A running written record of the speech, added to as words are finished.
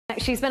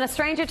She's been a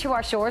stranger to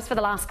our shores for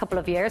the last couple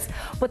of years,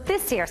 but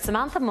this year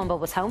Samantha Mumba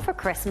was home for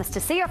Christmas to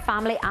see her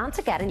family and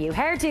to get a new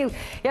hairdo.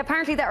 Yeah,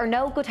 apparently there are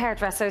no good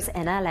hairdressers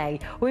in LA.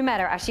 We met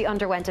her as she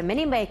underwent a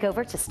mini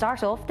makeover to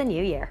start off the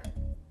new year.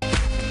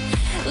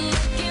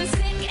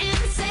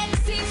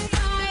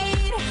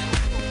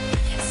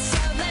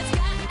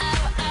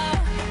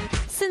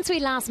 Since we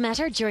last met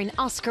her during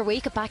Oscar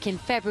week back in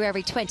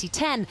February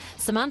 2010,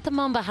 Samantha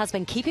Mumba has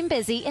been keeping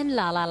busy in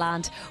La La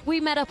Land.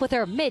 We met up with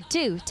her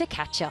mid-do to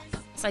catch up.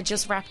 So I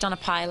just wrapped on a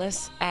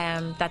pilot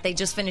that they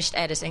just finished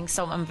editing,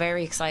 so I'm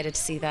very excited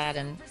to see that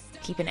and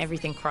keeping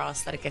everything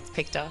crossed that it gets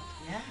picked up.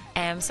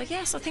 Yeah.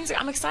 So things are,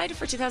 I'm excited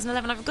for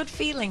 2011. I have a good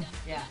feeling.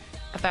 Yeah.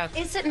 About.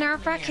 Is it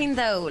nerve-wracking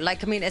though?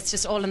 Like, I mean, it's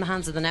just all in the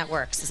hands of the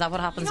networks. Is that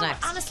what happens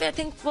next? Honestly, I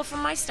think, well,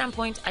 from my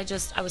standpoint, I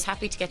was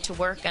happy to get to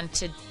work and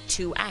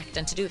to act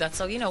and to do that.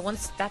 So,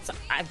 once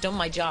I've done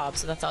my job,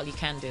 so that's all you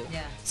can do.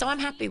 Yeah. So I'm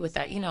happy with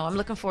that. I'm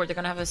looking forward. They're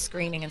going to have a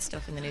screening and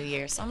stuff in the new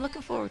year. So I'm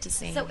looking forward to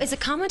seeing. So is it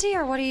comedy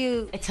or what are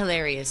you? It's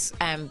hilarious.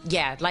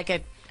 Yeah, like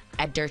a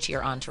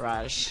dirtier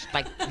Entourage.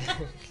 Like,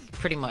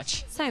 pretty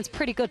much. Sounds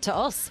pretty good to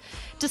us.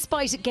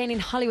 Despite gaining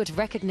Hollywood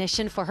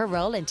recognition for her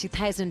role in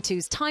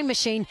 2002's Time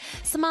Machine,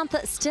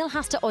 Samantha still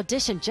has to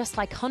audition just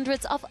like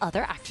hundreds of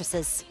other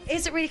actresses.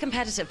 Is it really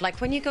competitive? Like,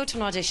 when you go to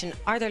an audition,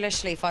 are there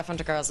literally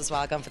 500 girls as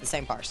well going for the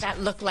same part? That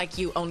look like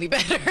you, only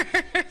better.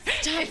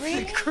 That's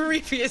the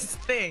creepiest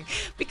thing.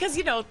 Because,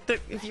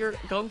 if you're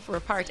going for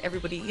a part,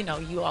 everybody,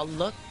 you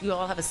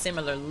all have a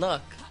similar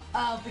look.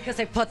 Oh, because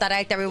they put that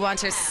out there. We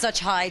want her such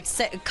high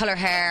colour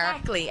hair.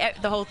 Exactly,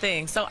 the whole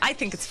thing. So I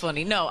think it's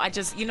funny. No, I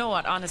just,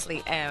 what,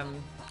 honestly,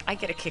 I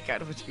get a kick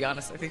out of it, to be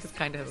honest. I think it's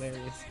kind of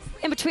hilarious.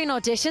 In between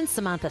auditions,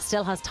 Samantha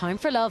still has time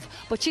for love,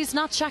 but she's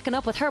not shacking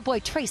up with her boy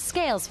Trace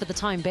Scales for the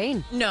time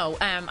being. No,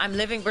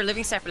 we're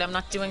living separately. I'm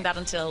not doing that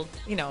until,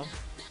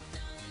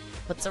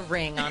 puts a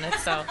ring on it,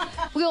 so.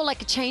 We all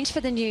like a change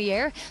for the new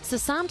year, so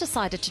Sam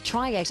decided to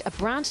try out a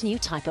brand new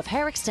type of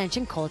hair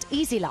extension called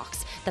Easy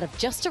Locks that have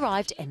just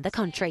arrived in the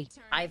country.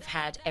 I've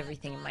had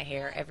everything in my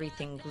hair,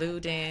 everything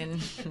glued in,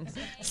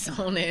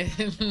 sewn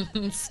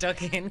in,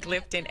 stuck in,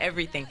 clipped in,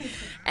 everything.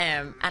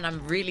 And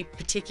I'm really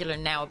particular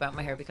now about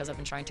my hair because I've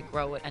been trying to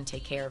grow it and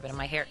take care of it. And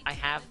my hair, I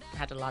have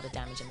had a lot of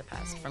damage in the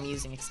past from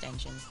using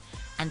extensions.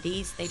 And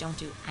these, they don't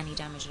do any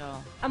damage at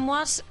all. And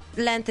what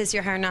length is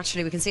your hair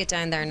naturally? We can see it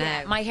down there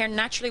now. Yeah, my hair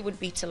naturally would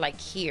be to like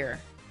here.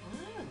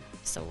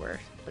 So we're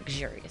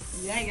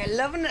luxurious. Yeah, you're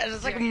loving it.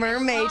 It's like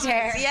mermaid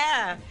hair.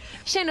 Yeah.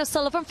 Shane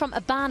Sullivan from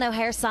Abano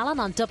Hair Salon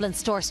on Dublin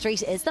Store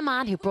Street is the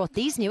man who brought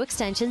these new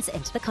extensions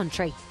into the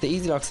country. The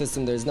Easy Lock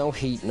system, there's no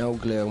heat, no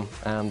glue,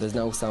 there's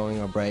no sewing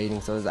or braiding,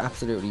 so there's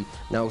absolutely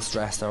no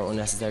stress or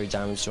unnecessary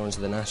damage done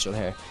to the natural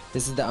hair.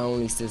 This is the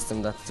only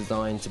system that's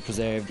designed to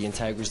preserve the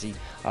integrity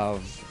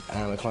of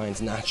a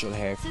client's natural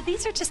hair. So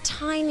these are just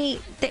tiny,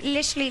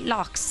 literally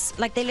locks,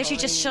 like they literally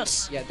just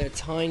shut. Yeah, they're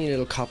tiny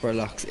little copper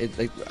locks,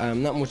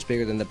 not much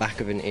bigger than the back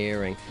of an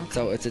earring. Okay.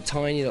 So it's a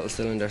tiny little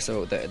cylinder,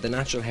 so the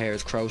natural hair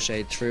is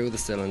crocheted through the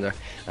cylinder,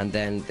 and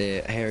then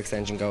the hair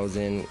extension goes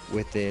in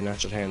with the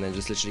natural hair and then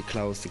just literally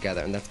close together,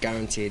 and that's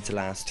guaranteed to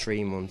last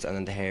 3 months, and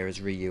then the hair is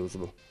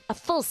reusable. A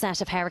full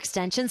set of hair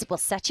extensions will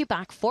set you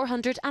back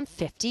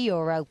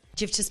 €450.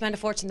 Do you have to spend a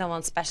fortune though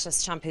on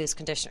specialist shampoos,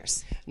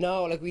 conditioners?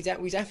 No, like we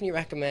definitely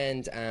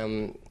recommend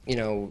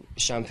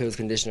shampoos,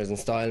 conditioners and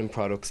styling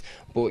products,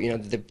 but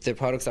the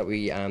products that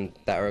we that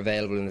are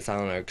available in the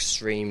salon are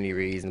extremely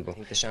reasonable. I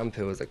think the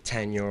shampoo is like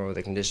 €10,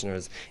 the conditioner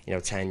is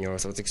 €10,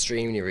 so it's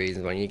extremely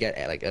reasonable and you get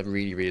like a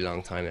really, really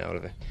long time out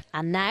of it.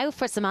 And now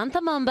for Samantha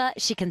Mumba,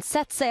 she can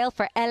set sail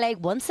for LA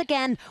once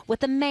again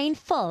with a mane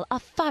full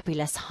of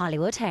fabulous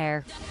Hollywood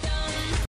hair.